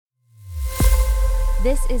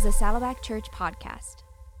This is a Saddleback Church podcast.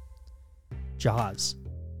 Jaws,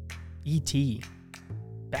 E.T.,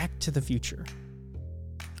 Back to the Future,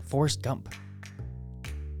 Forrest Gump,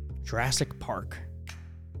 Jurassic Park,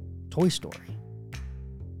 Toy Story.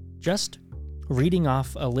 Just reading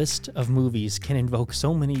off a list of movies can invoke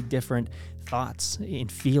so many different thoughts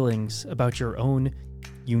and feelings about your own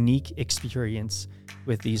unique experience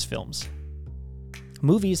with these films.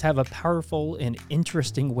 Movies have a powerful and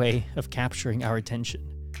interesting way of capturing our attention,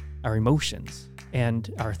 our emotions,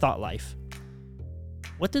 and our thought life.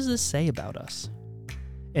 What does this say about us?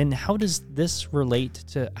 And how does this relate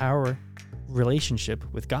to our relationship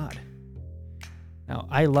with God? Now,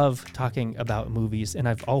 I love talking about movies, and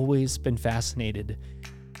I've always been fascinated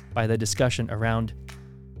by the discussion around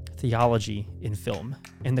theology in film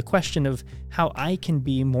and the question of how I can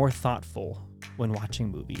be more thoughtful when watching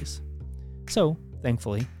movies. So,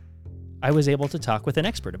 thankfully, I was able to talk with an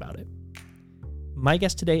expert about it. My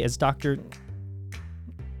guest today is Dr.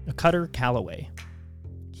 Kutter Callaway.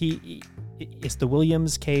 He is the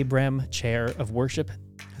Williams K. Brehm Chair of Worship,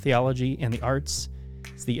 Theology, and the Arts.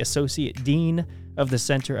 He's the Associate Dean of the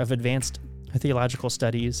Center of Advanced Theological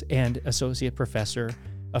Studies and Associate Professor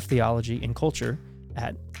of Theology and Culture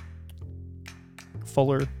at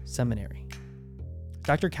Fuller Seminary.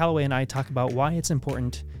 Dr. Callaway and I talk about why it's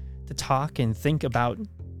important to talk and think about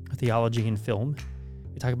theology in film.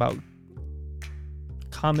 We talk about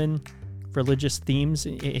common religious themes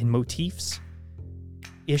and motifs,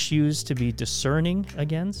 issues to be discerning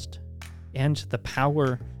against, and the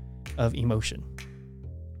power of emotion.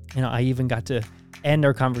 I even got to end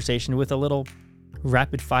our conversation with a little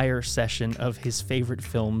rapid fire session of his favorite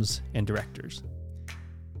films and directors.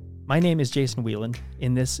 My name is Jason Whelan,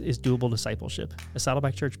 and this is Doable Discipleship, a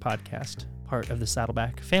Saddleback Church podcast, part of the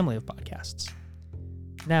Saddleback family of podcasts.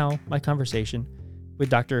 Now, my conversation with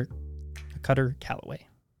Dr. Kutter Callaway.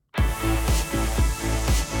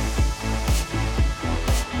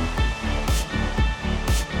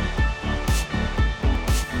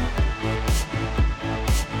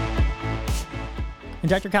 And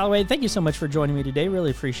Dr. Callaway, thank you so much for joining me today.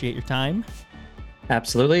 Really appreciate your time.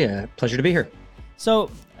 Absolutely. A pleasure to be here.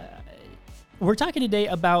 So, we're talking today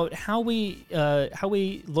about how we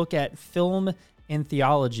look at film and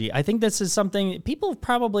theology. I think this is something people have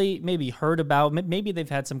probably maybe heard about. Maybe they've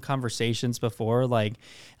had some conversations before, like,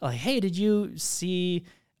 hey, did you see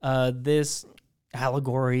this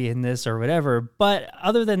allegory in this or whatever? But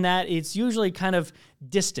other than that, it's usually kind of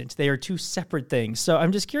distant. They are two separate things. So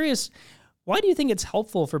I'm just curious, why do you think it's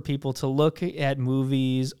helpful for people to look at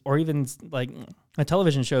movies or even like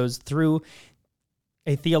television shows through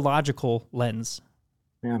a theological lens?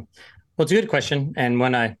 Yeah. Well, it's a good question, and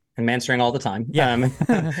one I am answering all the time. Yeah.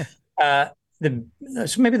 So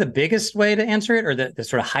maybe the biggest way to answer it, or the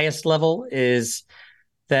sort of highest level, is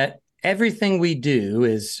that everything we do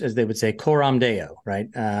is, as they would say, coram Deo, right?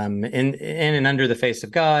 In and under the face of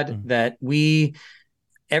God, that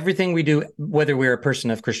everything we do, whether we're a person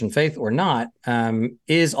of Christian faith or not,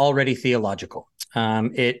 is already theological.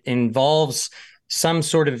 It involves some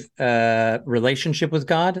sort of relationship with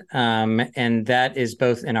God, and that is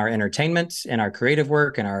both in our entertainment, in our creative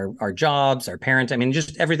work, in our jobs, our parenting,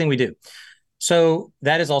 just everything we do. So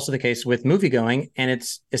that is also the case with movie going, and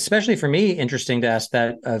it's especially for me interesting to ask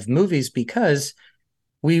that of movies because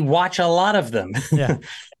we watch a lot of them. Yeah.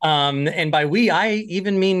 And by we, I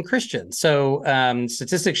even mean Christians. So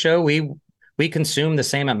statistics show we consume the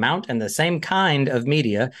same amount and the same kind of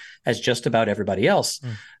media as just about everybody else,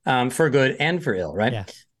 for good and for ill, right?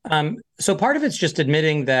 Yeah. So part of it's just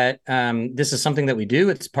admitting that this is something that we do.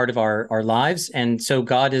 It's part of our lives. And so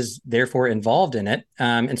God is therefore involved in it.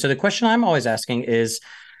 And so the question I'm always asking is,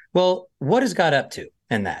 well, what is God up to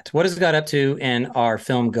in that? What is God up to in our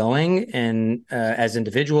film going and as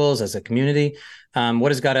individuals, as a community?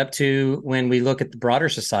 What is God up to when we look at the broader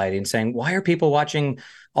society and saying, why are people watching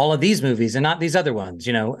all of these movies and not these other ones,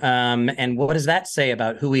 and what does that say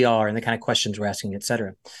about who we are and the kind of questions we're asking, et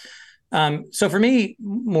cetera. So for me,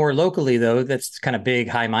 more locally, though, that's kind of big,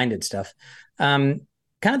 high-minded stuff. Kind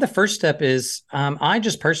of the first step is I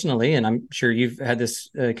just personally, and I'm sure you've had this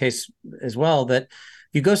case as well, that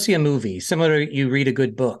you go see a movie, similar to you read a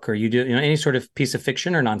good book or you do any sort of piece of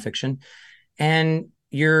fiction or nonfiction, and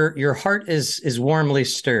your heart is warmly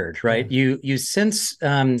stirred, right? Yeah. You sense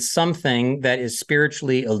something that is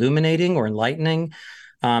spiritually illuminating or enlightening.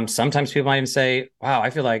 Sometimes people might even say, wow, I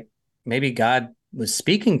feel like maybe God was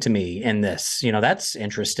speaking to me in this. That's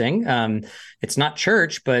interesting. It's not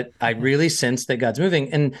church, but I really sense that God's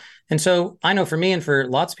moving. And so I know for me and for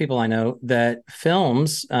lots of people I know that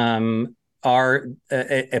films are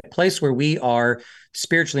a place where we are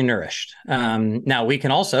spiritually nourished. Now, we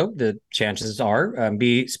can also, the chances are,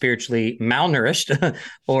 be spiritually malnourished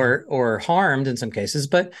or harmed in some cases,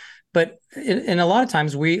 but in a lot of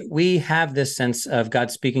times we have this sense of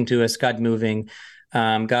God speaking to us, God moving,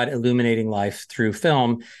 God illuminating life through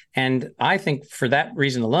film. And I think for that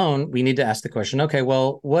reason alone, we need to ask the question, okay,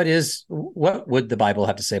 well, what would the Bible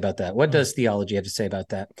have to say about that? What does theology have to say about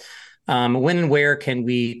that? When and where can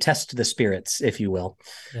we test the spirits, if you will?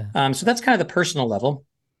 Yeah. So that's kind of the personal level.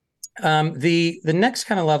 The next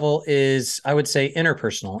kind of level is, I would say,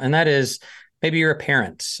 interpersonal, and that is maybe you're a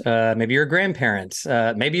parent, maybe you're a grandparent,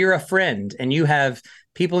 maybe you're a friend, and you have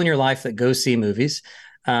people in your life that go see movies.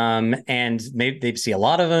 And maybe they see a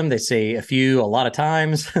lot of them, they see a few a lot of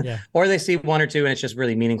times, or they see one or two and it's just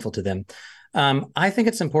really meaningful to them. I think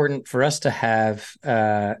it's important for us to have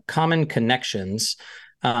common connections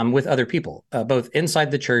with other people, both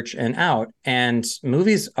inside the church and out. And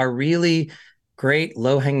movies are really great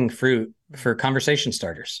low-hanging fruit for conversation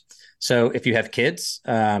starters. So if you have kids,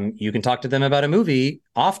 you can talk to them about a movie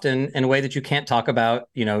often in a way that you can't talk about,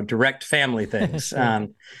 direct family things. Sure.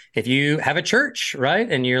 If you have a church,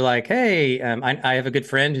 right, and you're like, hey, I have a good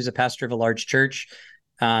friend who's a pastor of a large church,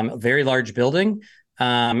 a very large building,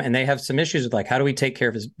 and they have some issues with, like, how do we take care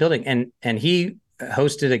of his building? And he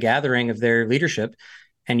hosted a gathering of their leadership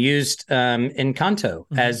and used Encanto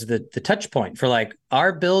as the touch point for, like,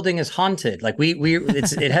 our building is haunted. Like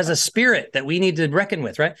it has a spirit that we need to reckon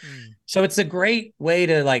with, right? So it's a great way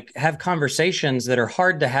to, like, have conversations that are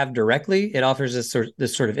hard to have directly. It offers this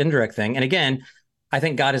sort of indirect thing. And again, I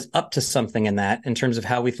think God is up to something in that, in terms of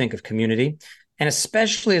how we think of community, and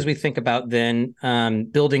especially as we think about then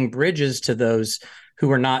building bridges to those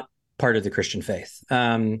who are not part of the Christian faith.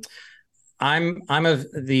 I'm of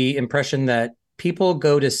the impression that people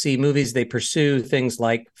go to see movies, they pursue things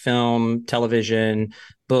like film, television,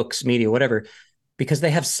 books, media, whatever, because they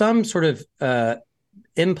have some sort of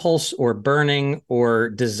impulse or burning or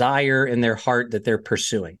desire in their heart that they're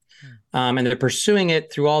pursuing. And they're pursuing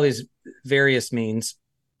it through all these various means.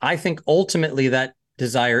 I think ultimately that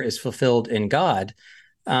desire is fulfilled in God.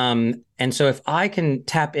 And so if I can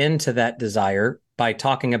tap into that desire by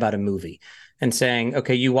talking about a movie and saying,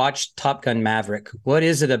 okay, you watched Top Gun Maverick. What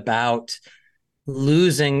is it about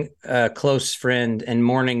losing a close friend and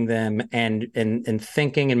mourning them and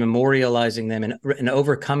thinking and memorializing them and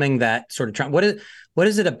overcoming that sort of trauma? What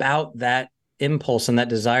is it about that impulse and that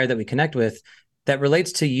desire that we connect with that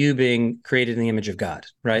relates to you being created in the image of God,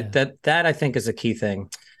 right? Yeah. That I think is a key thing.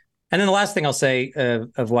 And then the last thing I'll say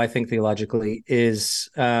of why I think theologically is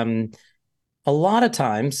a lot of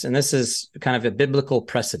times, and this is kind of a biblical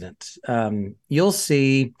precedent, you'll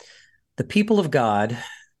see the people of God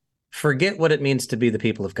forget what it means to be the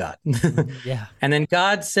people of God. Yeah. And then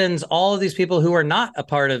God sends all of these people who are not a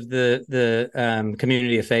part of the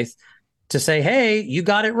community of faith to say, hey, you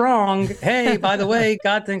got it wrong. Hey, by the way,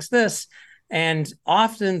 God thinks this. And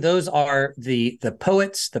often those are the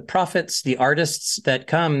poets, the prophets, the artists that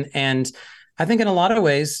come. And I think in a lot of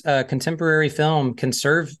ways, contemporary film can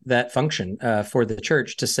serve that function for the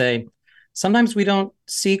church to say, sometimes we don't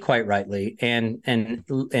see quite rightly, and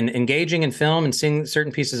engaging in film and seeing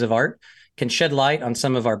certain pieces of art can shed light on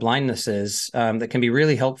some of our blindnesses that can be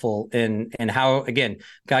really helpful in how, again,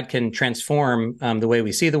 God can transform the way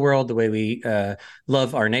we see the world, the way we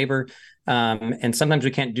love our neighbor. And sometimes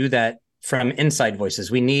we can't do that from inside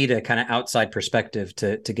voices. We need a kind of outside perspective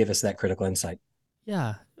to give us that critical insight.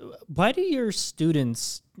 Yeah. Why do your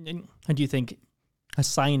students, do you think,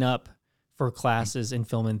 sign up for classes in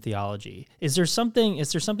film and theology? Is there something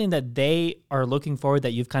that they are looking for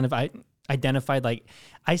that you've kind of identified, like,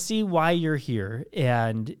 I see why you're here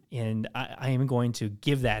and I am going to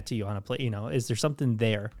give that to you on a plate, is there something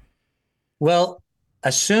there? Well,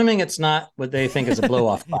 assuming it's not what they think is a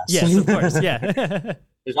blow-off class. Yes, of course. Yeah.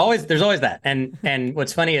 There's always that. And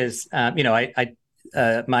what's funny is,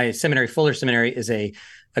 my seminary, Fuller Seminary, is a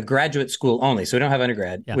graduate school only. So we don't have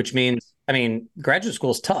undergrad, which means, graduate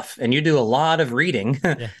school is tough, and you do a lot of reading,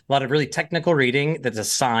 a lot of really technical reading that's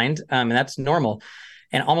assigned, and that's normal.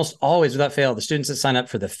 And almost always, without fail, the students that sign up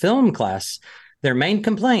for the film class, their main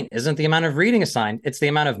complaint isn't the amount of reading assigned; it's the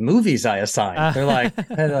amount of movies I assign. They're like,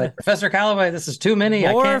 Professor Callaway, this is too many.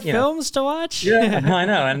 More I can't, films to watch. Yeah, I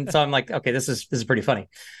know. And so I'm like, okay, this is pretty funny.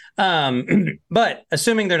 But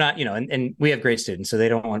assuming they're not, and we have great students, so they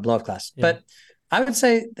don't want to blow up class. Yeah. But I would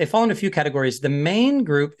say they fall into a few categories. The main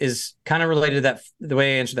group is kind of related to that. The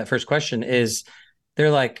way I answered that first question is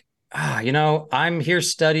they're like, I'm here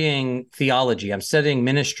studying theology. I'm studying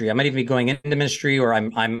ministry. I might even be going into ministry, or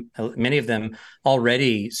I'm many of them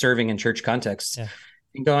already serving in church contexts. Yeah.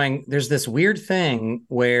 and going, there's this weird thing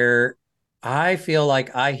where I feel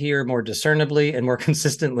like I hear more discernibly and more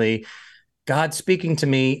consistently God speaking to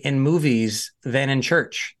me in movies than in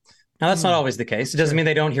church. Now, that's not always the case. It doesn't mean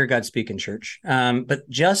they don't hear God speak in church. But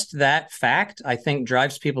just that fact, I think,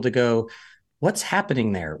 drives people to go, what's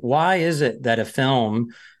happening there? Why is it that a film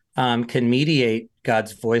can mediate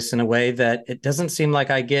God's voice in a way that it doesn't seem like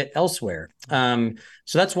I get elsewhere? So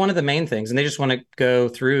that's one of the main things. And they just want to go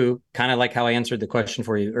through, kind of like how I answered the question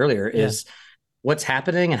for you earlier, is what's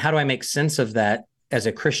happening and how do I make sense of that as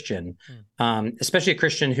a Christian, especially a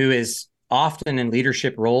Christian who is often in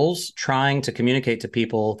leadership roles, trying to communicate to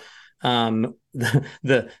people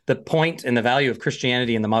the point and the value of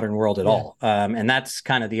Christianity in the modern world at all. And that's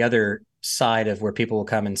kind of the other side of where people will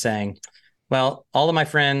come and saying, well, all of my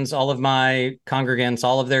friends, all of my congregants,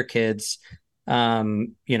 all of their kids,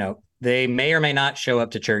 they may or may not show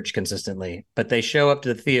up to church consistently, but they show up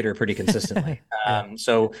to the theater pretty consistently.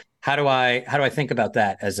 So how do I think about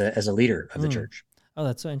that as a leader of the church? Oh,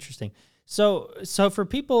 that's so interesting. So for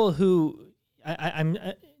people who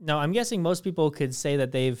I'm guessing most people could say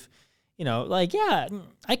that they've,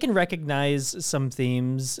 I can recognize some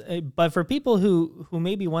themes, but for people who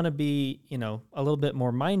maybe want to be, a little bit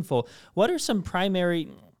more mindful, what are some primary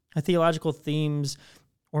theological themes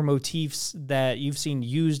or motifs that you've seen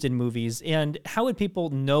used in movies, and how would people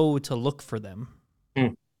know to look for them?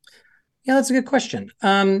 Yeah, that's a good question.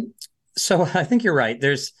 So I think you're right.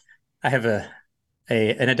 I have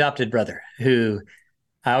an adopted brother who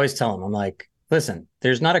I always tell him, I'm like, listen,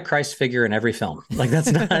 there's not a Christ figure in every film. Like that's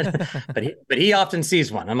not, but he often sees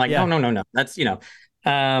one. I'm like, no. That's,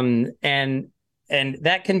 and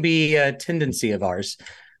that can be a tendency of ours.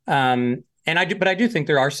 But I do think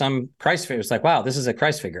there are some Christ figures like, wow, this is a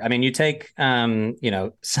Christ figure. I mean, you take, some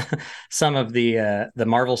of the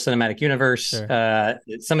Marvel Cinematic Universe,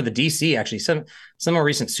 some of the DC, actually, some more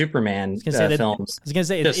recent Superman films. I was going to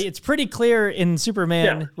say, it's pretty clear in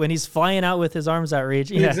Superman when he's flying out with his arms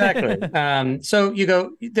outreached. Yeah. Exactly. So you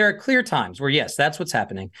go, there are clear times where, yes, that's what's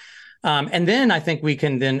happening. And then I think we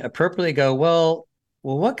can then appropriately go, well,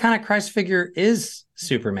 what kind of Christ figure is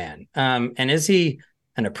Superman? And is he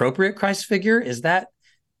an appropriate Christ figure? Is that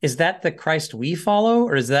the Christ we follow,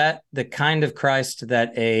 or is that the kind of Christ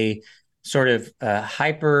that a sort of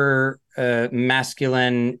hyper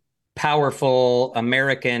masculine, powerful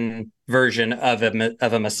American version of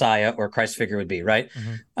a Messiah or Christ figure would be, right?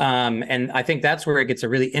 And I think that's where it gets a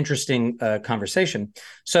really interesting conversation.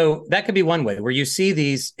 So that could be one way where you see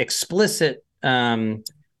these explicit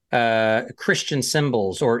Christian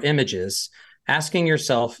symbols or images, asking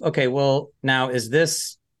yourself, okay, well, now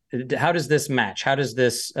how does this match? How does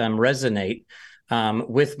this resonate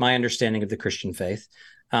with my understanding of the Christian faith?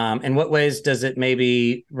 In what ways does it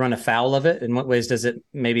maybe run afoul of it? In what ways does it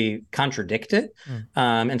maybe contradict it?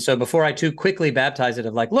 And so before I too quickly baptize it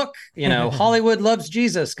of like, look, Hollywood loves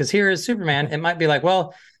Jesus because here is Superman, it might be like,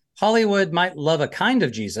 well, Hollywood might love a kind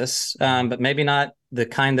of Jesus, but maybe not the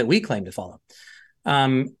kind that we claim to follow.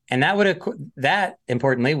 And that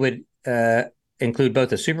importantly would include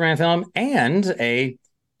both a Superman film and a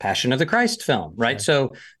Passion of the Christ film, right?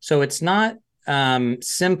 So it's not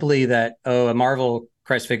simply that, a Marvel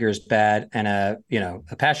Christ figure is bad and a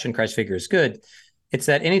Passion Christ figure is good. It's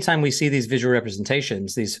that anytime we see these visual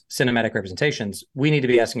representations, these cinematic representations, we need to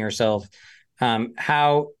be asking ourselves,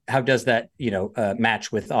 how does that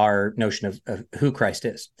match with our notion of who Christ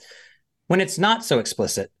is? When it's not so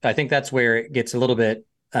explicit, I think that's where it gets a little bit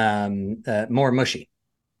more mushy.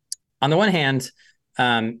 On the one hand,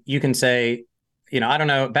 you can say, I don't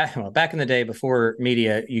know, back in the day before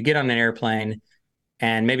media, you get on an airplane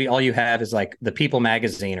and maybe all you have is like the People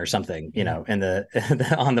magazine or something, in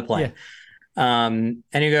on the plane. And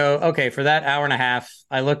you go, okay, for that hour and a half,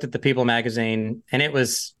 I looked at the People magazine and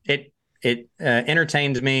it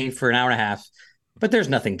entertained me for an hour and a half, but there's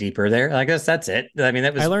nothing deeper there. I guess that's it. I mean,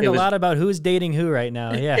 I learned a lot about who's dating who right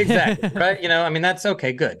now. Yeah, exactly. Right. That's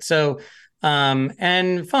okay. Good. So,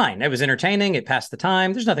 and fine. It was entertaining. It passed the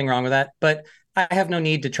time. There's nothing wrong with that, but I have no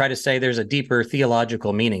need to try to say there's a deeper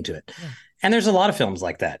theological meaning to it. And there's a lot of films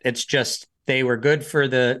like that. It's just, they were good for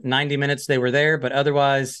the 90 minutes they were there, but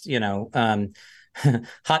otherwise,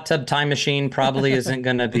 Hot Tub Time Machine probably isn't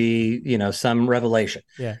going to be, some revelation.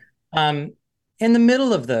 Yeah. In the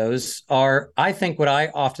middle of those are, I think, what I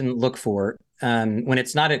often look for when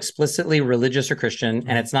it's not explicitly religious or Christian,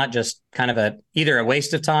 and it's not just kind of either a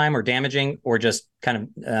waste of time or damaging or just kind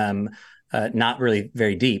of not really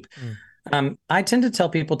very deep. I tend to tell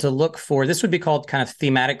people to look for, this would be called kind of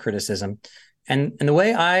thematic criticism. And the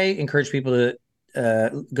way I encourage people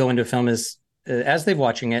to go into a film is, as they're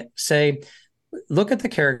watching it, say, look at the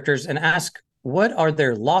characters and ask, what are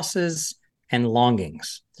their losses and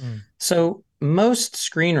longings? Mm. So most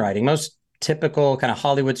screenwriting, most typical kind of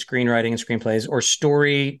Hollywood screenwriting and screenplays or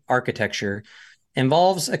story architecture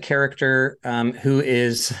involves a character who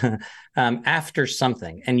is after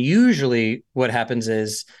something. And usually what happens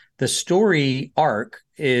is the story arc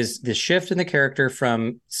is the shift in the character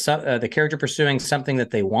from the character pursuing something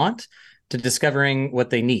that they want to discovering what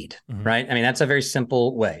they need, right? I mean, that's a very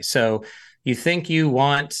simple way. So you think you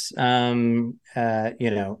want,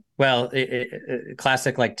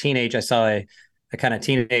 classic like teenage, I saw a kind of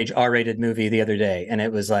teenage R-rated movie the other day, and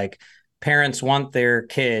it was like parents want their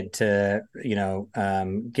kid to,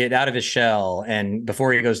 get out of his shell and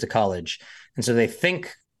before he goes to college. And so they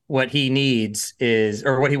think what he needs is,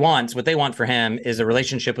 or what he wants, what they want for him is a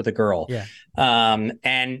relationship with a girl. Yeah.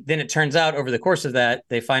 And then it turns out over the course of that,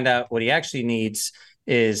 they find out what he actually needs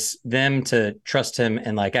is them to trust him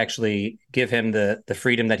and like actually give him the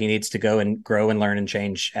freedom that he needs to go and grow and learn and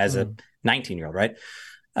change as a 19-year-old, right?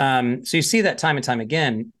 So you see that time and time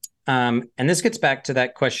again. And this gets back to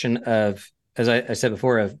that question of, as I said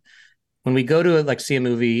before, of when we go to see a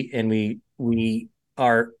movie and we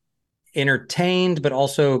are entertained, but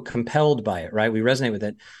also compelled by it, right? We resonate with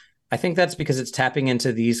it. I think that's because it's tapping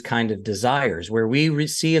into these kind of desires where we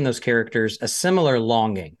see in those characters a similar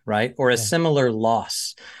longing, right? Or a similar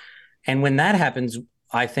loss. And when that happens,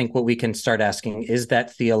 I think what we can start asking is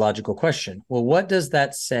that theological question. Well, what does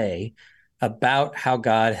that say about how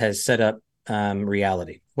God has set up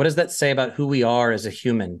reality? What does that say about who we are as a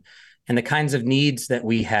human and the kinds of needs that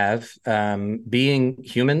we have being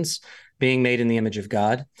humans, being made in the image of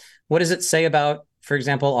God? What does it say about, for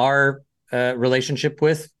example, our relationship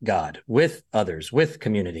with God, with others, with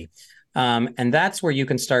community? And that's where you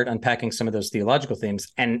can start unpacking some of those theological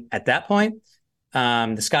themes. And at that point,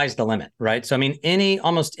 the sky's the limit, right? So, I mean,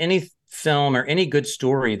 almost any film or any good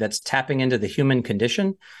story that's tapping into the human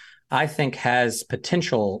condition, I think has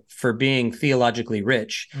potential for being theologically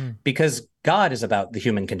rich because God is about the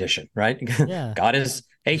human condition, right? Yeah. God is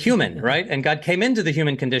a human, right? And God came into the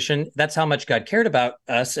human condition. That's how much God cared about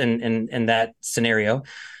us in that scenario.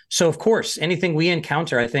 So, of course, anything we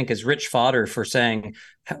encounter, I think, is rich fodder for saying,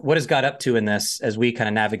 what is God up to in this as we kind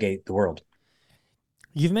of navigate the world?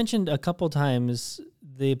 You've mentioned a couple times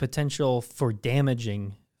the potential for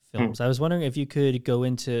damaging films. I was wondering if you could go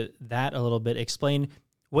into that a little bit, explain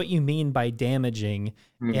what you mean by damaging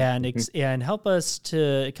and help us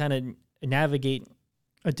to kind of navigate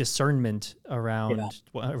a discernment around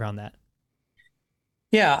that.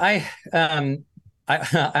 Yeah,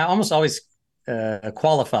 I almost always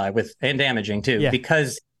qualify with and damaging too,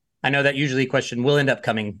 because I know that usually question will end up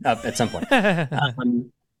coming up at some point.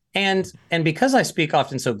 And because I speak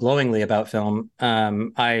often so glowingly about film,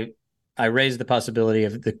 I raise the possibility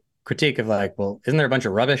of the critique of like, well, isn't there a bunch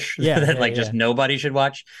of rubbish that just nobody should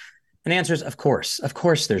watch? And the answer is, of course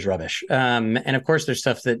there's rubbish. And of course there's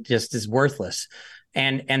stuff that just is worthless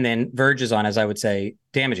and then verges on, as I would say,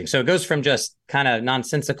 damaging. So it goes from just kind of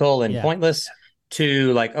nonsensical and pointless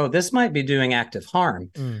to like, oh, this might be doing active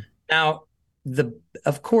harm. Now,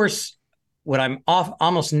 of course, what I'm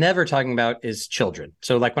almost never talking about is children.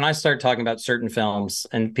 So like when I start talking about certain films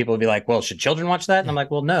and people will be like, well, should children watch that? And I'm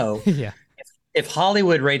like, well, no. If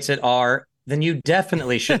Hollywood rates it R, then you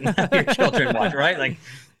definitely shouldn't have your children watch, right? Like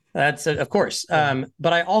that's of course.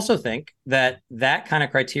 But I also think that kind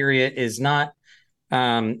of criteria is not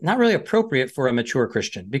really appropriate for a mature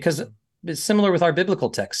Christian because it's similar with our biblical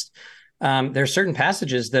text. There are certain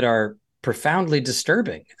passages that are profoundly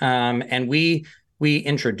disturbing, and we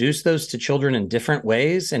introduce those to children in different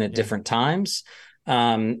ways and at different times,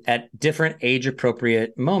 at different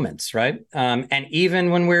age-appropriate moments, right? And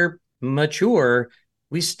even when we're mature,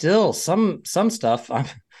 we still some stuff.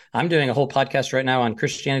 I'm doing a whole podcast right now on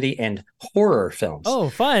Christianity and horror films. Oh,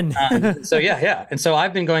 fun! So yeah, and so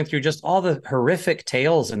I've been going through just all the horrific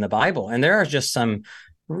tales in the Bible, and there are just some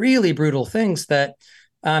really brutal things that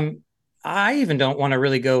I even don't want to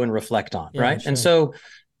really go and reflect on, right? Sure. And so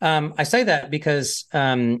I say that because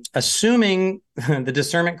assuming the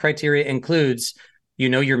discernment criteria includes,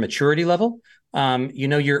 your maturity level,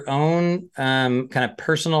 your own kind of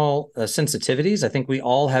personal sensitivities. I think we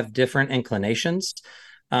all have different inclinations.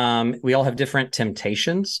 We all have different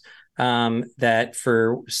temptations that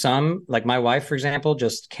for some, like my wife, for example,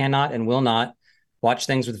 just cannot and will not watch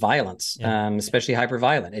things with violence, especially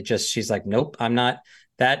hyper-violent. She's like, nope, I'm not.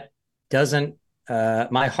 That doesn't,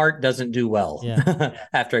 my heart doesn't do well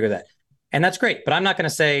after I go that. And that's great. But I'm not going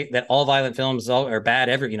to say that all violent films are bad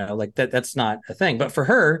ever, like that's not a thing. But for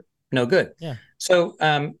her, no good. Yeah. So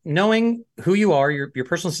knowing who you are, your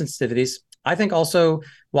personal sensitivities, I think also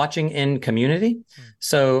watching in community.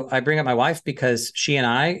 So I bring up my wife because she and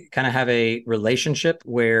I kind of have a relationship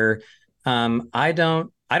where I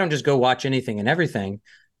don't just go watch anything and everything,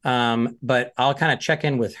 but I'll kind of check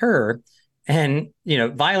in with her. And,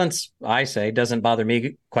 violence, I say, doesn't bother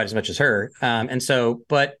me quite as much as her.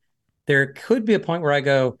 But there could be a point where I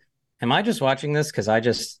go, am I just watching this because I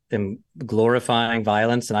just am glorifying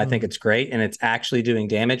violence and I think it's great and it's actually doing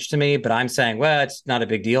damage to me? But I'm saying, well, it's not a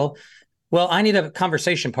big deal. Well, I need a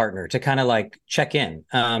conversation partner to kind of like check in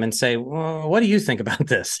and say, well, what do you think about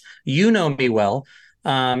this? You know me well.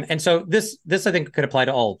 And so this I think could apply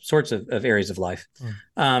to all sorts of areas of life.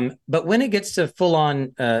 But when it gets to full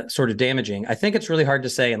on sort of damaging, I think it's really hard to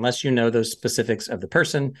say unless you know those specifics of the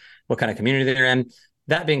person, what kind of community they're in.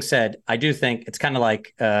 That being said, I do think it's kind of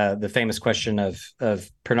like the famous question of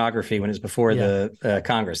pornography when it's before the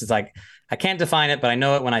Congress. It's like, I can't define it, but I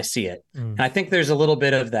know it when I see it. And I think there's a little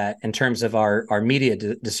bit of that in terms of our media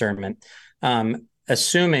discernment,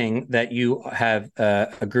 assuming that you have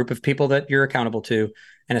a group of people that you're accountable to,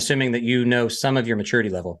 and assuming that you know some of your maturity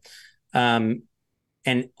level. And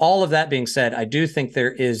all of that being said, I do think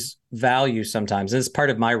there is value sometimes. This is part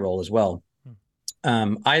of my role as well.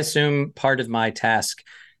 I assume part of my task,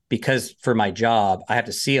 because for my job, I have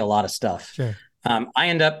to see a lot of stuff. Sure.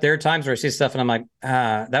 There are times where I see stuff and I'm like,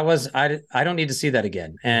 I don't need to see that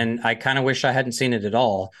again. And I kind of wish I hadn't seen it at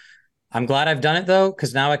all. I'm glad I've done it though,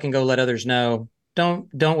 because now I can go let others know,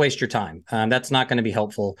 don't waste your time. That's not going to be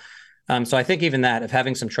helpful. So I think even that of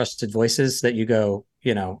having some trusted voices that you go,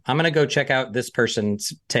 I'm going to go check out this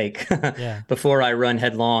person's take before I run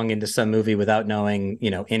headlong into some movie without knowing,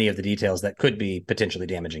 any of the details that could be potentially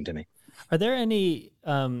damaging to me. Are there any,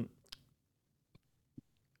 well,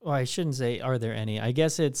 I shouldn't say, are there any? I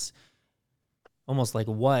guess it's almost like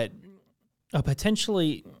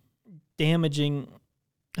potentially damaging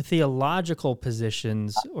theological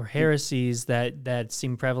positions or heresies that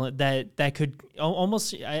seem prevalent that could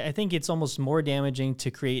almost, I think it's almost more damaging to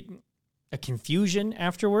create a confusion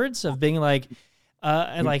afterwards of being like,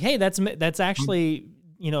 and like, hey, that's actually,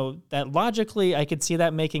 that logically I could see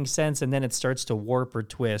that making sense, and then it starts to warp or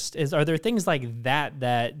twist. Are there things like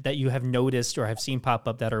that you have noticed or have seen pop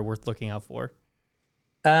up that are worth looking out for?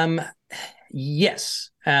 Yes.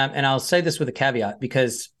 And I'll say this with a caveat,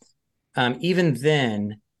 because even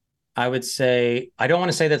then, I would say, I don't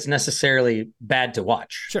want to say that's necessarily bad to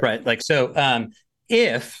watch, sure. Right? Like, so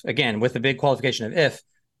if, again, with the big qualification of if,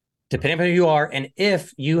 depending on who you are, and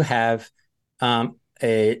if you have some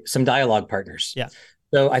dialogue partners. Yeah.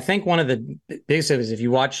 So I think one of the biggest things is if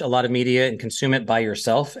you watch a lot of media and consume it by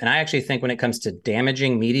yourself, and I actually think when it comes to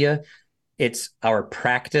damaging media, it's our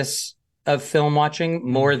practice of film watching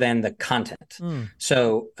more than the content.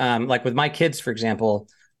 So like with my kids, for example,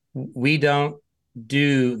 they don't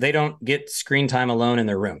get screen time alone in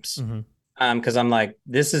their rooms. Because I'm like,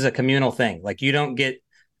 this is a communal thing. Like I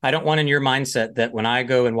don't want in your mindset that when I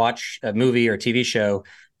go and watch a movie or a TV show,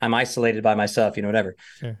 I'm isolated by myself, whatever.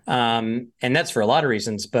 Sure. And that's for a lot of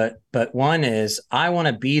reasons. But one is I want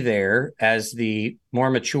to be there as the more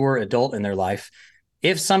mature adult in their life.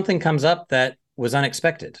 If something comes up that was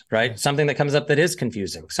unexpected, right? Something that comes up that is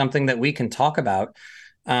confusing, something that we can talk about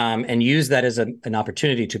and use that as an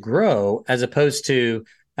opportunity to grow, as opposed to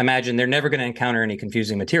imagine they're never going to encounter any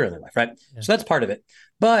confusing material in their life, right? Yeah. So that's part of it.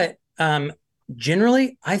 But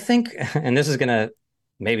generally, I think, and this is going to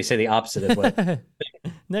maybe say the opposite of what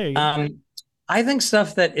there you go. I think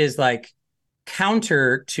stuff that is like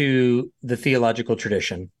counter to the theological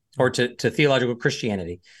tradition or to theological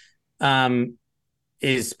Christianity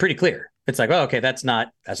is pretty clear. It's like, oh, okay, that's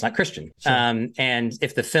not Christian. Sure. And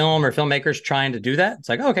if the film or filmmaker's trying to do that, it's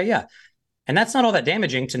like, oh, okay, yeah. And that's not all that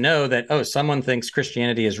damaging to know that, oh, someone thinks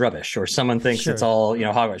Christianity is rubbish, or someone thinks it's all,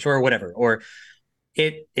 hogwash or whatever. Or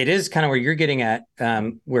it is kind of where you're getting at,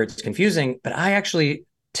 where it's confusing. But I actually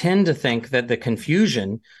tend to think that the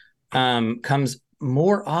confusion comes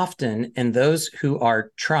more often in those who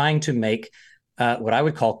are trying to make what I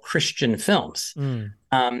would call Christian films.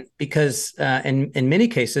 Because in many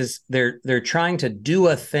cases, they're trying to do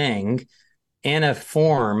a thing in a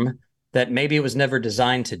form that maybe it was never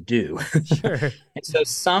designed to do. Sure. And so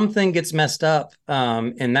something gets messed up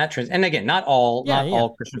in that trend. And again, not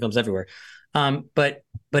all Christian films everywhere. But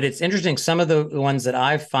it's interesting. Some of the ones that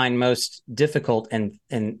I find most difficult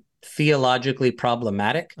and theologically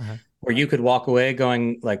problematic, where you could walk away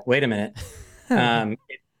going like, wait a minute,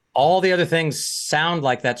 all the other things sound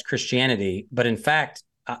like that's Christianity, but in fact,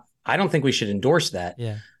 I don't think we should endorse that.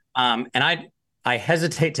 Yeah. And I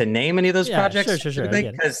hesitate to name any of those projects sure.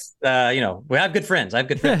 because we have good friends. I have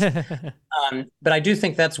good friends. But I do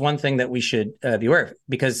think that's one thing that we should be aware of,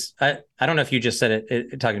 because I don't know if you just said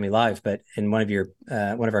it talking to me live, but in one of our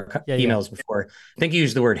emails before, I think you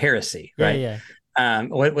used the word heresy, right?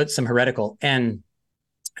 What's some heretical? And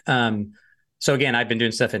so again, I've been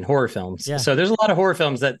doing stuff in horror films. Yeah. So there's a lot of horror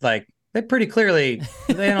films that they pretty clearly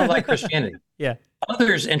they don't like Christianity. Yeah.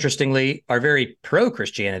 Others, interestingly, are very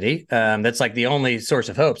pro-Christianity. That's like the only source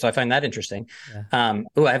of hope. So I find that interesting. Yeah.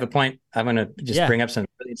 I have a point. I'm going to just bring up something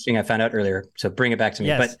really interesting I found out earlier. So bring it back to me.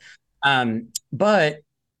 Yes. But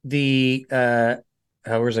the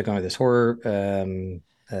where's I going with this horror?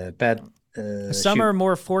 Some are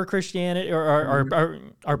more for Christianity or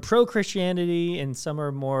are pro-Christianity, and some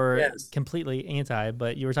are more completely anti.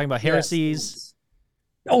 But you were talking about heresies.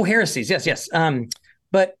 Oh, heresies. Yes.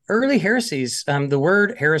 But early heresies, the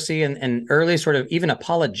word heresy and early sort of even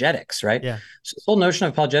apologetics, right? Yeah. So the whole notion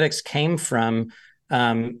of apologetics came from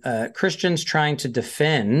Christians trying to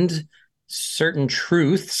defend certain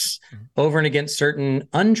truths over and against certain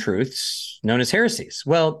untruths known as heresies.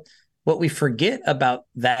 Well, what we forget about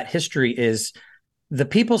that history is the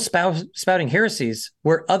people spouting heresies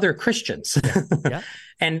were other Christians. Yeah.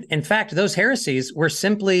 And in fact, those heresies were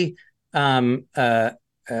simply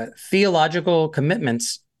theological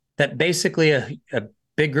commitments that basically a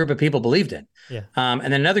big group of people believed in. Yeah. And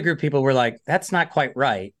then another group of people were like, that's not quite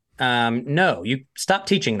right. No, you stop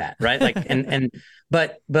teaching that. Right.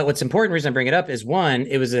 But what's important, reason I bring it up is, one,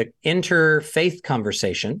 it was an interfaith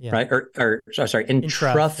conversation, right?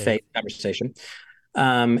 Intra-faith conversation.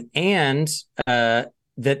 And that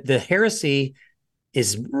the heresy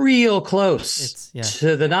is real close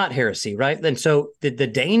to the not heresy, right? And so the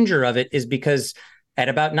danger of it is because at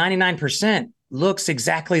about 99% looks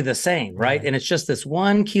exactly the same, right? And it's just this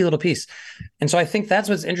one key little piece. And so I think that's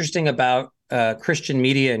what's interesting about Christian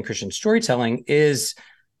media and Christian storytelling is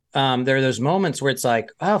there are those moments where it's like,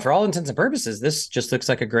 oh, for all intents and purposes, this just looks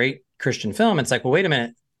like a great Christian film. It's like, well, wait a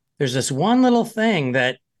minute. There's this one little thing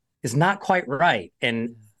that is not quite right.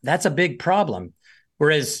 And that's a big problem.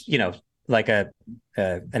 Whereas, like an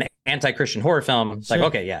anti-Christian horror film, it's like,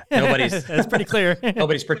 okay, yeah, nobody's that's pretty clear.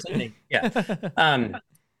 Nobody's pretending. Yeah.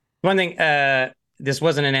 One thing, this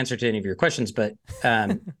wasn't an answer to any of your questions, but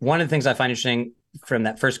one of the things I find interesting from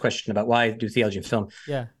that first question about why do theology and film.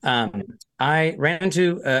 Yeah. I ran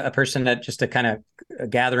into a person at just a kind of a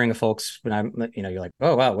gathering of folks when I'm, you're like,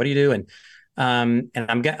 oh, wow, what do you do? And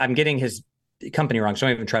I'm getting his company wrong, so I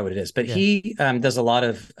don't even try what it is, but he does a lot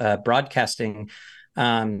of broadcasting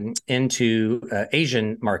into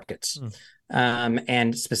Asian markets.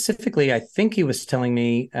 And specifically, I think he was telling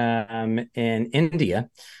me in India,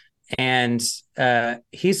 and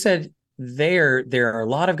he said there are a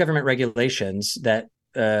lot of government regulations that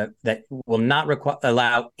will not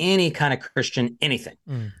allow any kind of Christian anything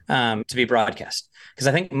to be broadcast. Because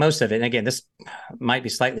I think most of it, and again, this might be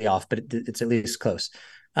slightly off, but it's at least close,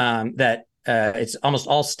 that it's almost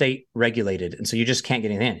all state regulated. And so you just can't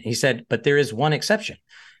get anything in. He said, but there is one exception.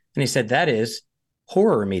 And he said, that is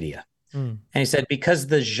horror media. And he said, because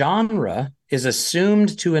the genre is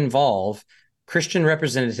assumed to involve Christian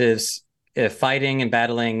representatives fighting and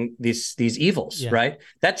battling these evils, right?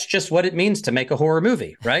 That's just what it means to make a horror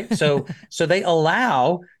movie, right? So they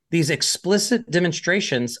allow these explicit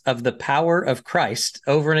demonstrations of the power of Christ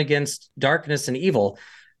over and against darkness and evil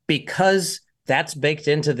because that's baked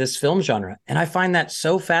into this film genre. And I find that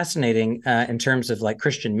so fascinating in terms of like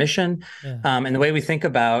Christian mission and the way we think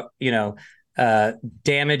about,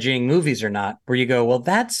 damaging movies or not, where you go, well,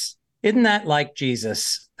 isn't that like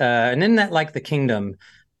Jesus? And isn't that like the kingdom,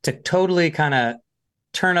 to totally kind of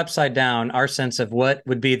turn upside down our sense of what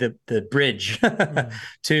would be the bridge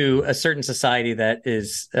to a certain society that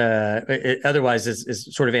is otherwise is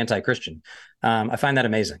sort of anti-Christian. I find that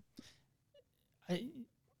amazing.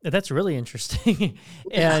 That's really interesting.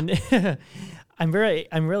 And I'm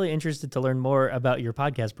really interested to learn more about your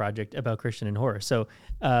podcast project about Christian and horror. So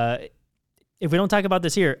if we don't talk about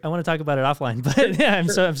this here, I want to talk about it offline, but yeah,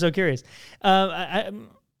 I'm so curious. I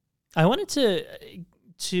wanted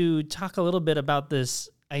to talk a little bit about this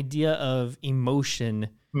idea of emotion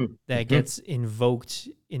that gets invoked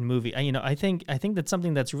in movie. I think that's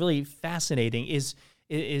something that's really fascinating is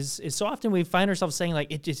so often we find ourselves saying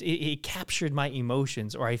like, it captured my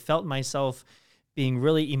emotions, or I felt myself being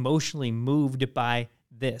really emotionally moved by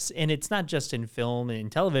this. And it's not just in film and in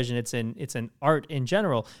television, it's in art in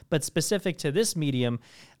general, but specific to this medium.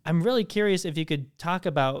 I'm really curious if you could talk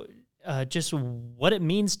about just what it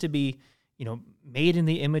means to be, made in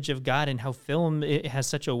the image of God, and how film it has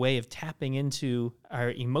such a way of tapping into our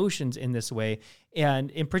emotions in this way. And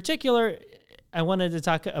in particular, I wanted to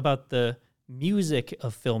talk about the music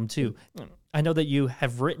of film too. I know that you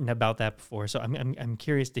have written about that before, so I'm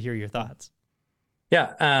curious to hear your thoughts.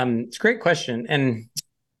 Yeah, it's a great question. And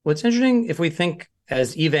what's interesting, if we think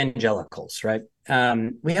as evangelicals, right?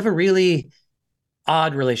 We have a really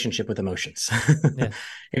odd relationship with emotions. Yeah.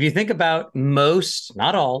 If you think about most,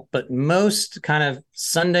 not all, but most kind of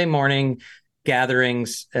Sunday morning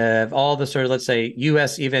gatherings of all the sort of, let's say,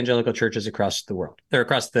 U.S. evangelical churches across the world, or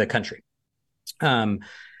across the country,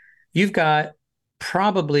 you've got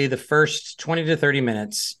probably the first 20 to 30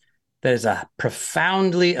 minutes that is a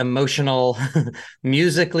profoundly emotional,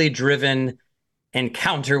 musically driven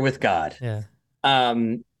encounter with God. Yeah.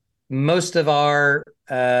 Most of our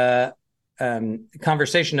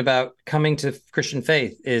conversation about coming to Christian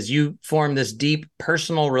faith is you form this deep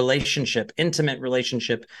personal relationship, intimate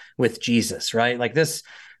relationship with Jesus, right? Like this,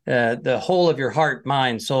 the whole of your heart,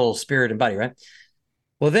 mind, soul, spirit, and body, right?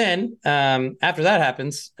 Well, then after that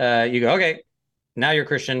happens, you go, okay, now you're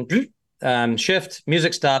Christian. Shift,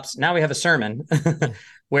 music stops. Now we have a sermon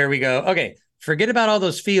where we go, okay, forget about all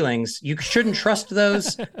those feelings. You shouldn't trust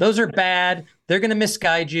those. Those are bad. They're going to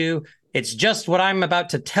misguide you. It's just what I'm about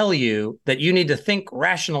to tell you, that you need to think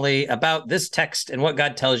rationally about this text and what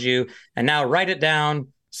God tells you. And now write it down,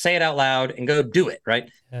 say it out loud, and go do it,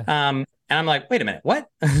 right? Yeah. And I'm like, wait a minute, what?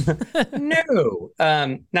 No.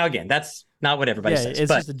 Now, again, that's not what everybody says.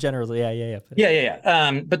 It's just a general, yeah.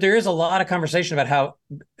 But there is a lot of conversation about how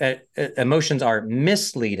emotions are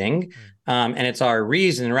misleading, and it's our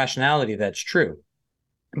reason and rationality that's true.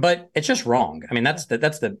 But it's just wrong. I mean, that's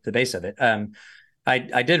the base of it.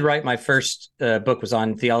 I did write my first book was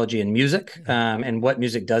on theology and music, and what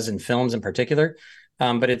music does in films in particular.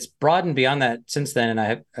 But it's broadened beyond that since then,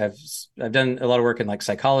 and I've done a lot of work in like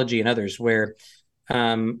psychology and others where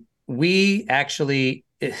we actually,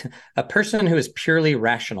 a person who is purely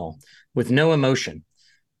rational with no emotion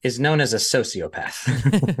is known as a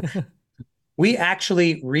sociopath. We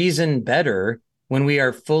actually reason better when we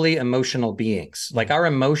are fully emotional beings. Like our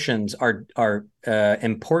emotions are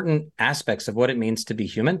important aspects of what it means to be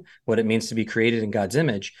human, what it means to be created in God's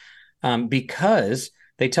image, because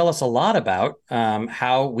they tell us a lot about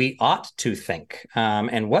how we ought to think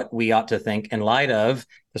and what we ought to think in light of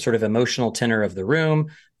the sort of emotional tenor of the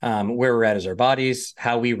room, where we're at as our bodies,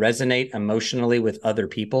 how we resonate emotionally with other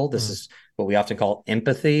people. This is what we often call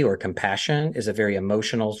empathy, or compassion is a very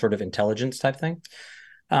emotional sort of intelligence type thing.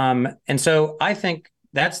 And so I think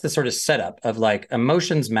that's the sort of setup of like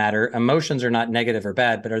emotions matter. Emotions are not negative or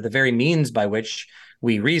bad, but are the very means by which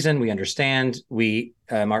we reason, we understand, we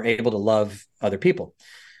are able to love other people.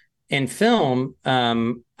 In film,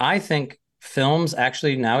 I think films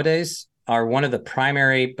actually nowadays are one of the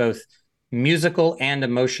primary both musical and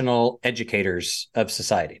emotional educators of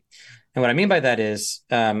society. And what I mean by that is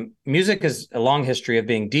music has a long history of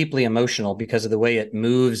being deeply emotional because of the way it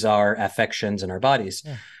moves our affections and our bodies.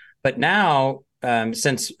 Yeah. But now,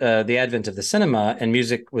 since the advent of the cinema, and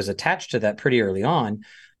music was attached to that pretty early on,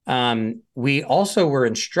 we also were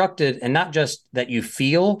instructed, and not just that you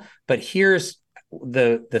feel, but here's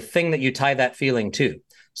the thing that you tie that feeling to.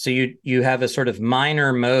 So you have a sort of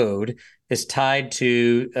minor mode is tied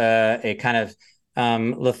to a kind of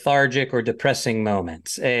lethargic or depressing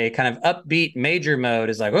moments. A kind of upbeat major mode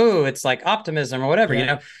is like, oh, it's like optimism or whatever, you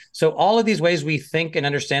know? So all of these ways we think and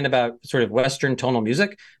understand about sort of Western tonal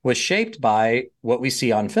music was shaped by what we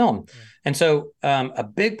see on film. Yeah. And so a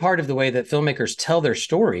big part of the way that filmmakers tell their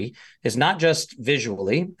story is not just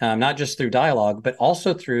visually, not just through dialogue, but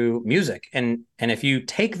also through music. And if you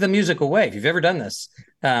take the music away, if you've ever done this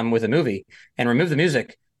with a movie and remove the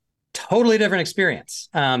music, totally different experience.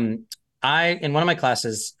 I, in one of my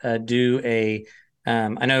classes, do a,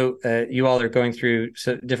 I know you all are going through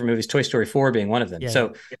different movies, Toy Story 4 being one of them. Yeah.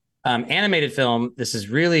 So animated film, this is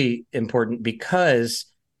really important because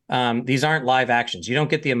these aren't live actions. You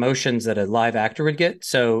don't get the emotions that a live actor would get.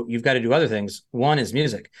 So you've got to do other things. One is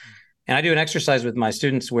music. And I do an exercise with my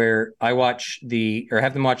students where I have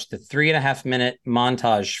them watch the 3.5 minute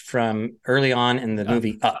montage from early on in the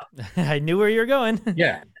movie Up. I knew where you were going.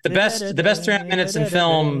 Yeah. The best 3.5 minutes in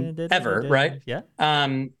film ever, right? Yeah.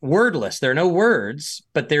 Wordless. There are no words,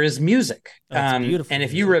 but there is music. Beautiful. And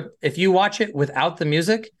if you watch it without the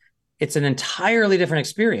music, it's an entirely different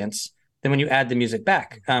experience than when you add the music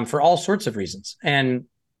back, for all sorts of reasons. And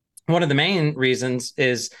one of the main reasons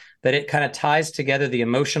is that it kind of ties together the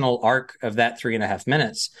emotional arc of that 3.5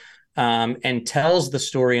 minutes, and tells the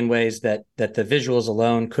story in ways that the visuals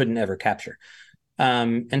alone couldn't ever capture.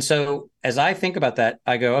 And so as I think about that,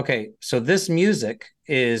 I go, okay, so this music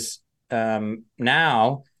is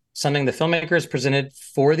now something the filmmaker has presented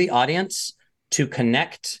for the audience to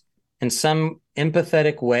connect in some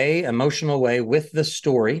empathetic way, emotional way with the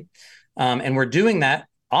story. And we're doing that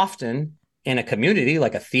often in a community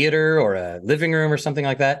like a theater or a living room or something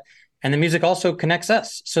like that. And the music also connects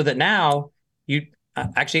us so that now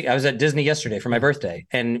actually, I was at Disney yesterday for my birthday,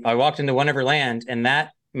 and I walked into Wonderland, and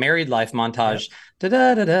that married life montage,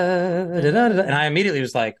 and I immediately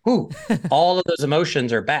was like, "Ooh!" All of those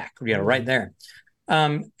emotions are back, right there.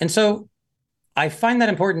 And so I find that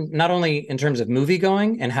important not only in terms of movie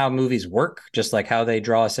going and how movies work, just like how they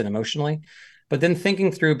draw us in emotionally, but then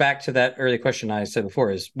thinking through back to that early question I said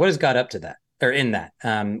before is what has God up to that? Or in that,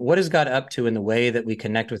 what has God up to in the way that we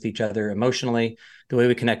connect with each other emotionally, the way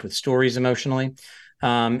we connect with stories emotionally?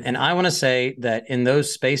 And I want to say that in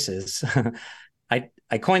those spaces,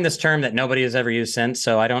 I coined this term that nobody has ever used since,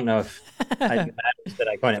 so I don't know if that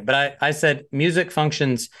I coined it, but I said music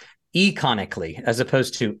functions econically as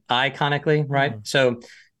opposed to iconically, right? So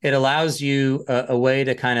it allows you a way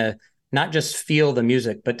to kind of not just feel the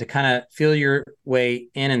music, but to kind of feel your way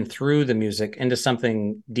in and through the music into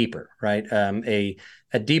something deeper, right? A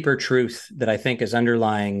deeper truth that I think is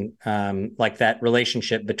underlying, like that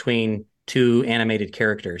relationship between two animated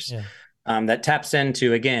characters, that taps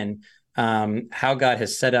into, again, how God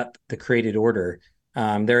has set up the created order.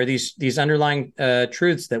 There are these underlying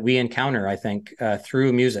truths that we encounter, I think,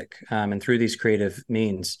 through music and through these creative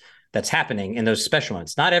means that's happening in those special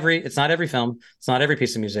ones. It's not every film, it's not every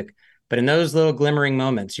piece of music, but in those little glimmering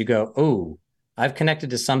moments, you go, "Oh, I've connected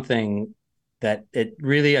to something that it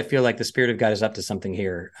really, I feel like the Spirit of God is up to something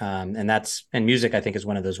here." And music, I think, is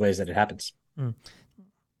one of those ways that it happens.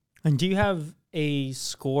 And do you have a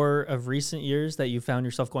score of recent years that you found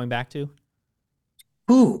yourself going back to?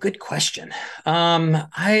 Ooh, good question.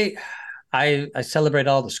 I celebrate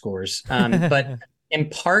all the scores, but in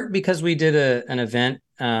part because we did an event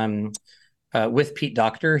with Pete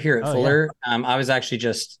Docter here at Fuller. I was actually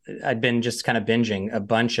I'd been just kind of binging a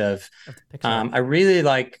bunch of I really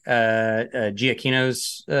like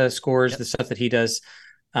Giacchino's scores, the stuff that he does.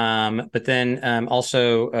 But then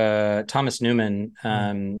also Thomas Newman,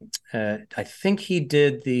 I think he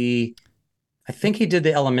did the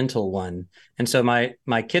Elemental one. And so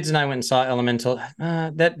my kids and I went and saw Elemental,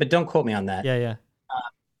 but don't quote me on that.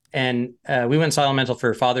 And we went and saw Elemental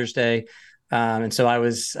for Father's Day. And so I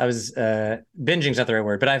was binging's not the right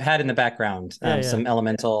word, but I've had in the background some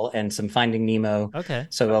Elemental and some Finding Nemo. Okay.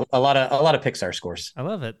 So a lot of Pixar scores. I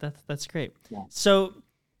love it. That's great. Yeah. So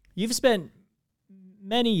you've spent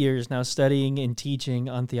many years now studying and teaching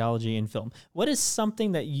on theology and film. What is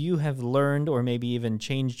something that you have learned or maybe even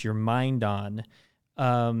changed your mind on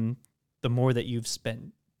the more that you've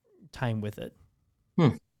spent time with it?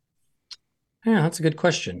 Yeah, that's a good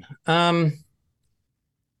question.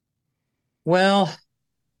 Well,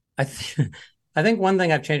 I think one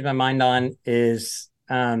thing I've changed my mind on is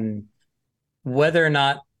whether or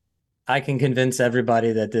not I can convince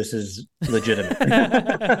everybody that this is legitimate.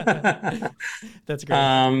 That's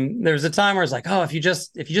great. There was a time where it's like, "Oh, if you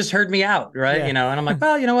just heard me out, right?" And I'm like,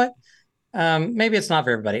 "Well, you know what? Maybe it's not for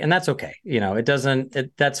everybody, and that's okay.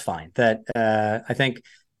 That's fine. That I think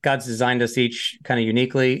God's designed us each kind of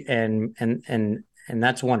uniquely, and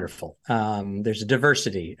that's wonderful. There's a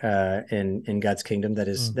diversity in God's kingdom that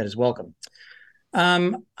is welcome.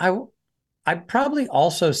 I'd probably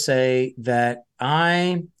also say that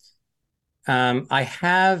I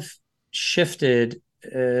have shifted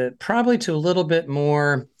probably to a little bit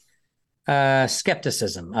more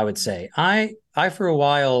skepticism, I would say. I for a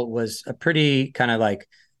while was a pretty kind of like,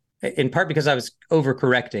 in part because I was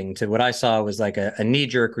overcorrecting to what I saw was like a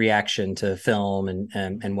knee-jerk reaction to film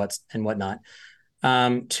and whatnot.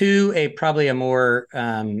 To probably a more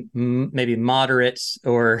maybe moderate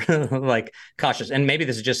or like cautious. And maybe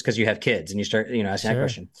this is just because you have kids and you start asking that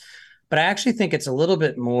question. But I actually think it's a little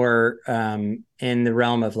bit more in the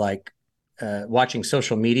realm of like watching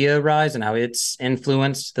social media rise and how it's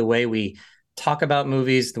influenced the way we talk about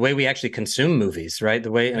movies, the way we actually consume movies, right?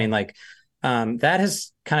 The way, I mean, like that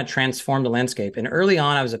has kind of transformed the landscape. And early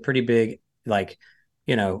on, I was a pretty big, like,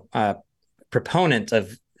 proponent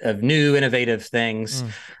of new innovative things.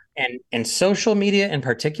 And social media in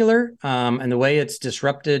particular, and the way it's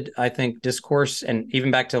disrupted, I think, discourse, and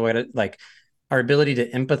even back to what like our ability to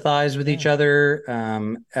empathize with each other.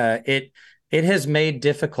 It has made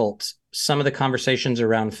difficult some of the conversations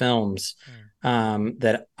around films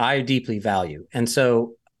that I deeply value. And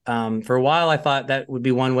so for a while, I thought that would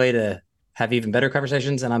be one way to have even better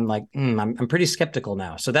conversations. And I'm like, I'm pretty skeptical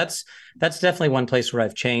now. So that's definitely one place where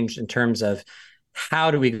I've changed in terms of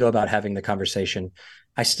how do we go about having the conversation.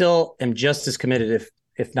 I still am just as committed,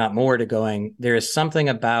 if not more, to going, there is something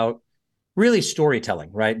about really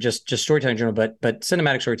storytelling, right? Just storytelling in general, but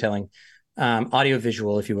cinematic storytelling,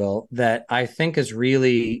 audiovisual, if you will, that I think is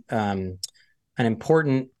really an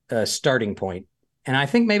important starting point. And I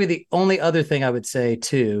think maybe the only other thing I would say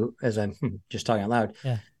too, as I'm just talking out loud,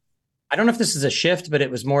 Yeah. I don't know if this is a shift, but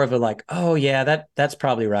it was more of a like, oh yeah, that's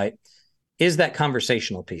probably right, is that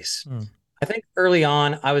conversational piece. I think early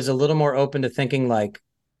on, I was a little more open to thinking like,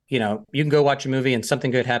 you can go watch a movie and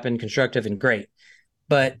something good happen, constructive and great.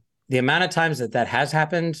 But the amount of times that has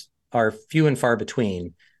happened are few and far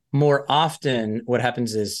between. More often, what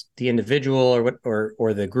happens is the individual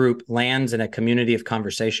or the group lands in a community of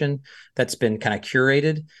conversation that's been kind of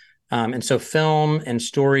curated. And so film and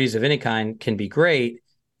stories of any kind can be great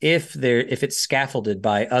if it's scaffolded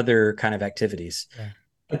by other kind of activities. Yeah.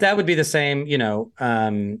 But that would be the same,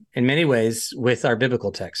 in many ways with our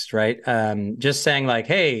biblical text, right? Just saying like,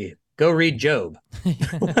 hey, go read Job.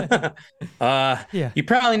 Yeah. You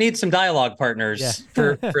probably need some dialogue partners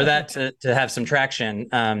for that to have some traction.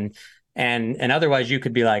 And otherwise you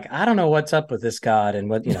could be like, I don't know what's up with this God and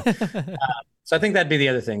what, so I think that'd be the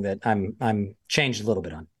other thing that I'm changed a little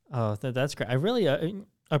bit on. Oh, that's great. I really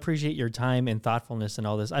appreciate your time and thoughtfulness and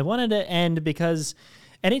all this. I wanted to end because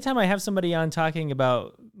anytime I have somebody on talking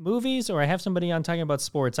about movies or I have somebody on talking about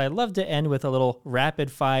sports, I love to end with a little rapid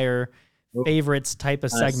fire favorites type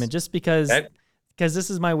of segment, just because this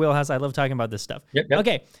is my wheelhouse. I love talking about this stuff. Yep.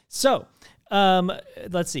 Okay, so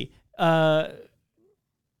let's see. Film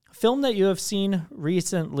that you have seen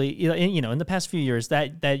recently, in the past few years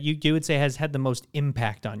that you would say has had the most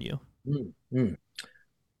impact on you.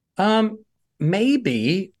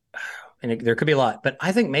 Maybe, and there could be a lot, but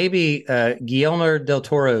I think maybe Guillermo del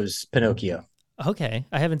Toro's Pinocchio. Okay,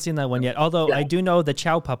 I haven't seen that one yet. Although I do know the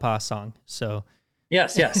Ciao Papa song. So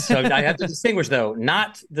yes. So I have to distinguish though,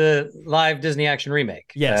 not the live Disney action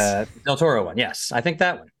remake. Yes, Del Toro one. Yes, I think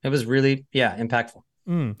that one. It was really impactful.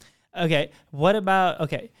 Okay, what about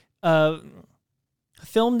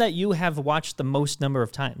film that you have watched the most number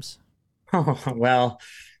of times? Oh, well,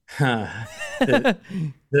 the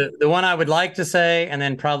one I would like to say, and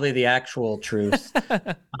then probably the actual truth.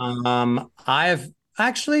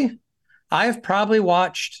 I've probably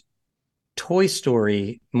watched Toy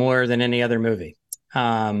Story more than any other movie.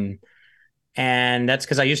 And that's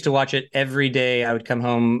because I used to watch it every day. I would come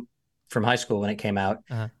home from high school when it came out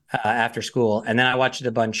after school. And then I watched it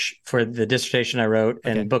a bunch for the dissertation I wrote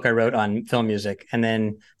and book I wrote on film music. And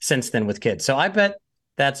then since then with kids. So I bet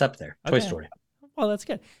that's up there. Toy Story. Well, that's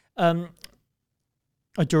good.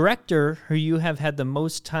 A director who you have had the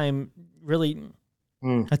most time really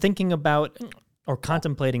thinking about or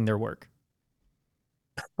contemplating their work?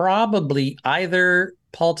 Probably either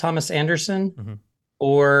Paul Thomas Anderson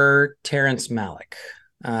or Terrence Malick.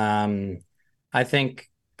 I think,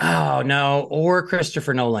 or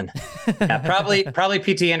Christopher Nolan. Probably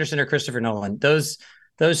P.T. Anderson or Christopher Nolan. Those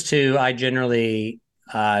two, I generally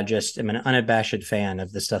just am an unabashed fan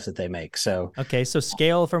of the stuff that they make. So okay, so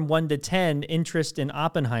scale from 1 to 10, interest in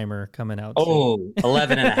Oppenheimer coming out.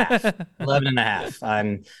 11 and a half. 11 and a half.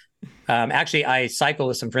 I'm actually, I cycle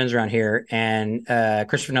with some friends around here, and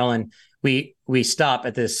Christopher Nolan, we stop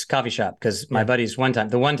at this coffee shop because my buddies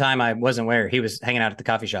the one time I wasn't where he was hanging out at the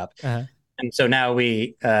coffee shop. And so now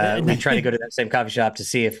we try to go to that same coffee shop to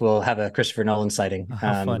see if we'll have a Christopher Nolan sighting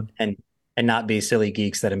and not be silly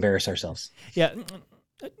geeks that embarrass ourselves. Yeah.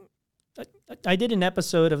 I did an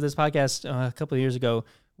episode of this podcast a couple of years ago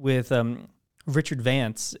with Richard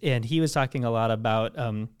Vance, and he was talking a lot about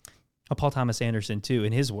Paul Thomas Anderson too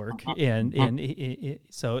in his work,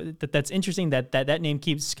 so that's interesting that name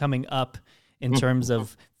keeps coming up in terms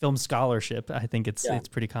of film scholarship. I think it's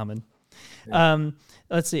pretty common.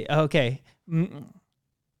 Let's see. Okay, a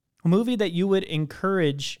movie that you would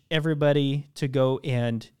encourage everybody to go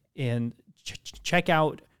and check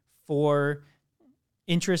out for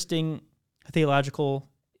interesting theological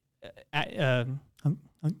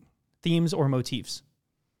themes or motifs.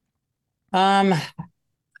 The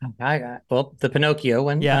Pinocchio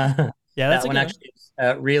one. That's that one actually is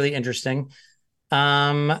really interesting.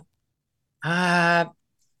 Well, I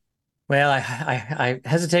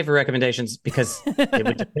hesitate for recommendations because it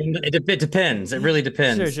would depend. It depends. It really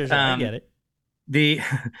depends. Sure. I get it. And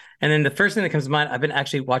then the first thing that comes to mind, I've been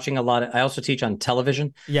actually watching a lot of, I also teach on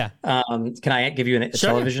television. Yeah. Can I give you a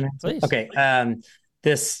television? Please. Okay.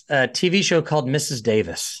 This TV show called Mrs.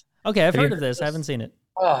 Davis. Okay. I've heard of this. I haven't seen it.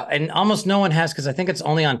 Oh, and almost no one has, because I think it's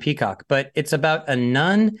only on Peacock, but it's about a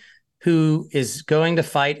nun who is going to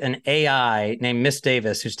fight an AI named Miss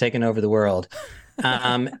Davis, who's taken over the world.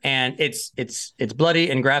 And it's bloody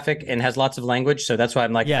and graphic and has lots of language. So that's why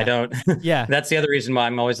I'm like, I don't. Yeah. That's the other reason why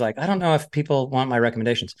I'm always like, I don't know if people want my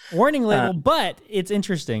recommendations. Warning label, but it's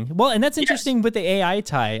interesting. Well, and that's interesting with the AI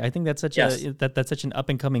tie. I think that's such that's such an up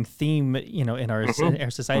and coming theme, in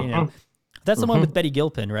our society now. That's the one with Betty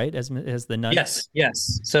Gilpin, right? As the nun. Yes.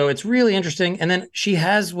 So it's really interesting. And then she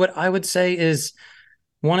has what I would say is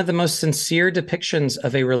one of the most sincere depictions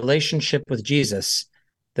of a relationship with Jesus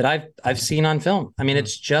that I've seen on film. I mean,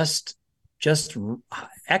 it's just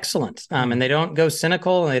excellent. And they don't go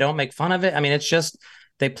cynical and they don't make fun of it. I mean, it's just,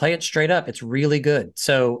 they play it straight up. It's really good.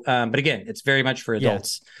 So, but again, it's very much for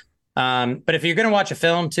adults. But if you're going to watch a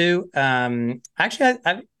film too, actually,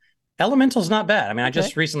 Elemental's not bad. I mean, I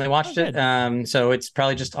just recently watched it. So it's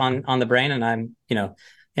probably just on the brain, and I'm,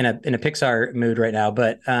 in a Pixar mood right now,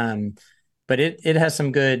 but it has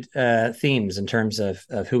some good themes in terms of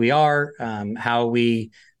who we are, how we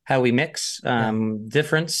mix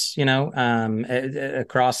difference,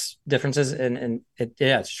 across differences, and it's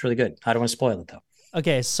just really good. I don't want to spoil it though.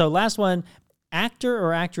 Okay, so last one, actor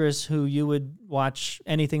or actress who you would watch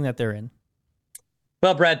anything that they're in.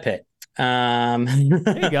 Well, Brad Pitt. There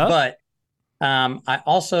you go. But I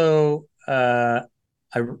also who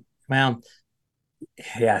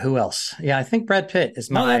else? Yeah, I think Brad Pitt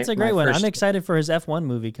is my. Oh, that's a great one. First. I'm excited for his F1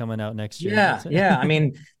 movie coming out next year. Yeah. I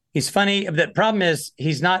mean, he's funny. The problem is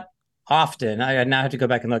he's not often. I now have to go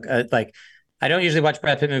back and look. I don't usually watch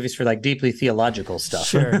Brad Pitt movies for like deeply theological stuff.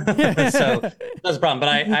 Sure. So that's a problem. But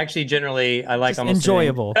I actually generally I like just almost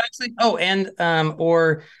enjoyable. Actually,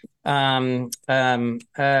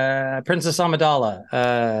 Princess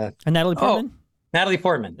Amidala. And Natalie Portman. Natalie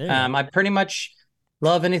Portman. I pretty much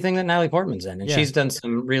love anything that Natalie Portman's in, and she's done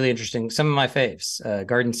some really interesting. Some of my faves.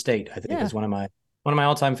 Garden State, I think, is one of my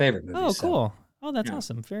all-time favorite movies. Oh, cool. Oh, that's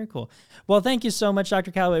awesome. Very cool. Well, thank you so much, Dr.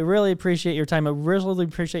 Callaway. Really appreciate your time. I really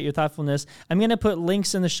appreciate your thoughtfulness. I'm going to put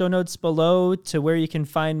links in the show notes below to where you can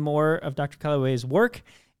find more of Dr. Callaway's work.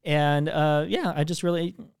 And I just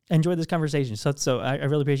really enjoyed this conversation. So I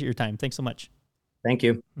really appreciate your time. Thanks so much. Thank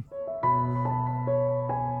you.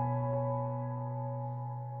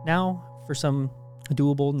 Now for some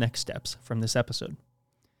doable next steps from this episode.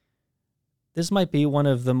 This might be one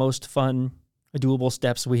of the most fun doable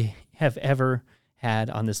steps we have ever had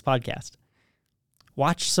on this podcast.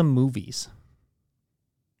 Watch some movies.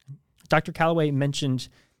 Dr. Callaway mentioned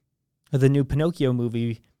the new Pinocchio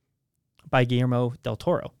movie by Guillermo del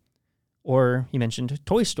Toro. Or he mentioned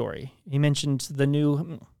Toy Story. He mentioned the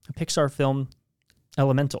new Pixar film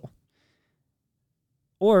Elemental.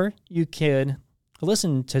 Or you could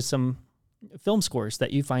listen to some film scores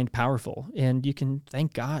that you find powerful, and you can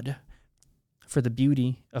thank God for the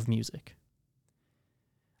beauty of music.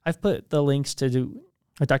 I've put the links to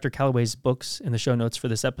Dr. Callaway's books in the show notes for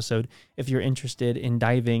this episode if you're interested in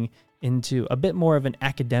diving into a bit more of an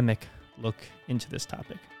academic look into this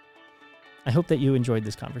topic. I hope that you enjoyed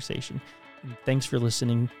this conversation. And thanks for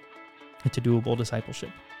listening to Doable Discipleship.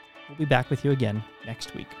 We'll be back with you again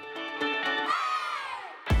next week.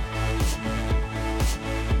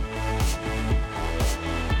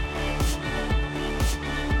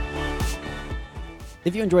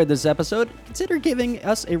 If you enjoyed this episode, consider giving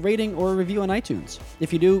us a rating or a review on iTunes.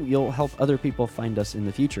 If you do, you'll help other people find us in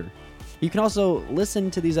the future. You can also listen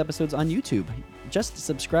to these episodes on YouTube. Just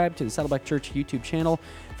subscribe to the Saddleback Church YouTube channel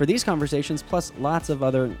for these conversations, plus lots of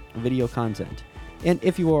other video content. And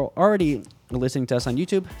if you are already listening to us on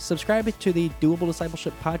YouTube, subscribe to the Doable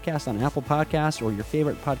Discipleship podcast on Apple Podcasts or your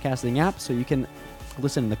favorite podcasting app so you can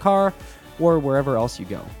listen in the car or wherever else you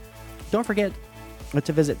go. Don't forget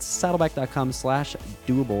to visit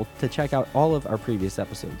saddleback.com/doable to check out all of our previous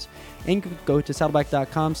episodes. And you can go to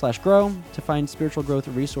saddleback.com/grow to find spiritual growth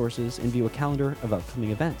resources and view a calendar of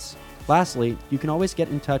upcoming events. Lastly, you can always get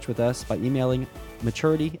in touch with us by emailing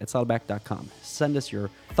maturity@saddleback.com. Send us your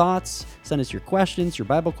thoughts, send us your questions, your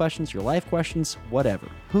Bible questions, your life questions, whatever.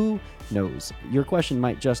 Who knows? Your question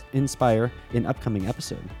might just inspire an upcoming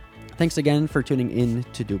episode. Thanks again for tuning in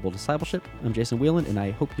to Doable Discipleship. I'm Jason Whelan, and I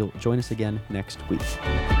hope you'll join us again next week.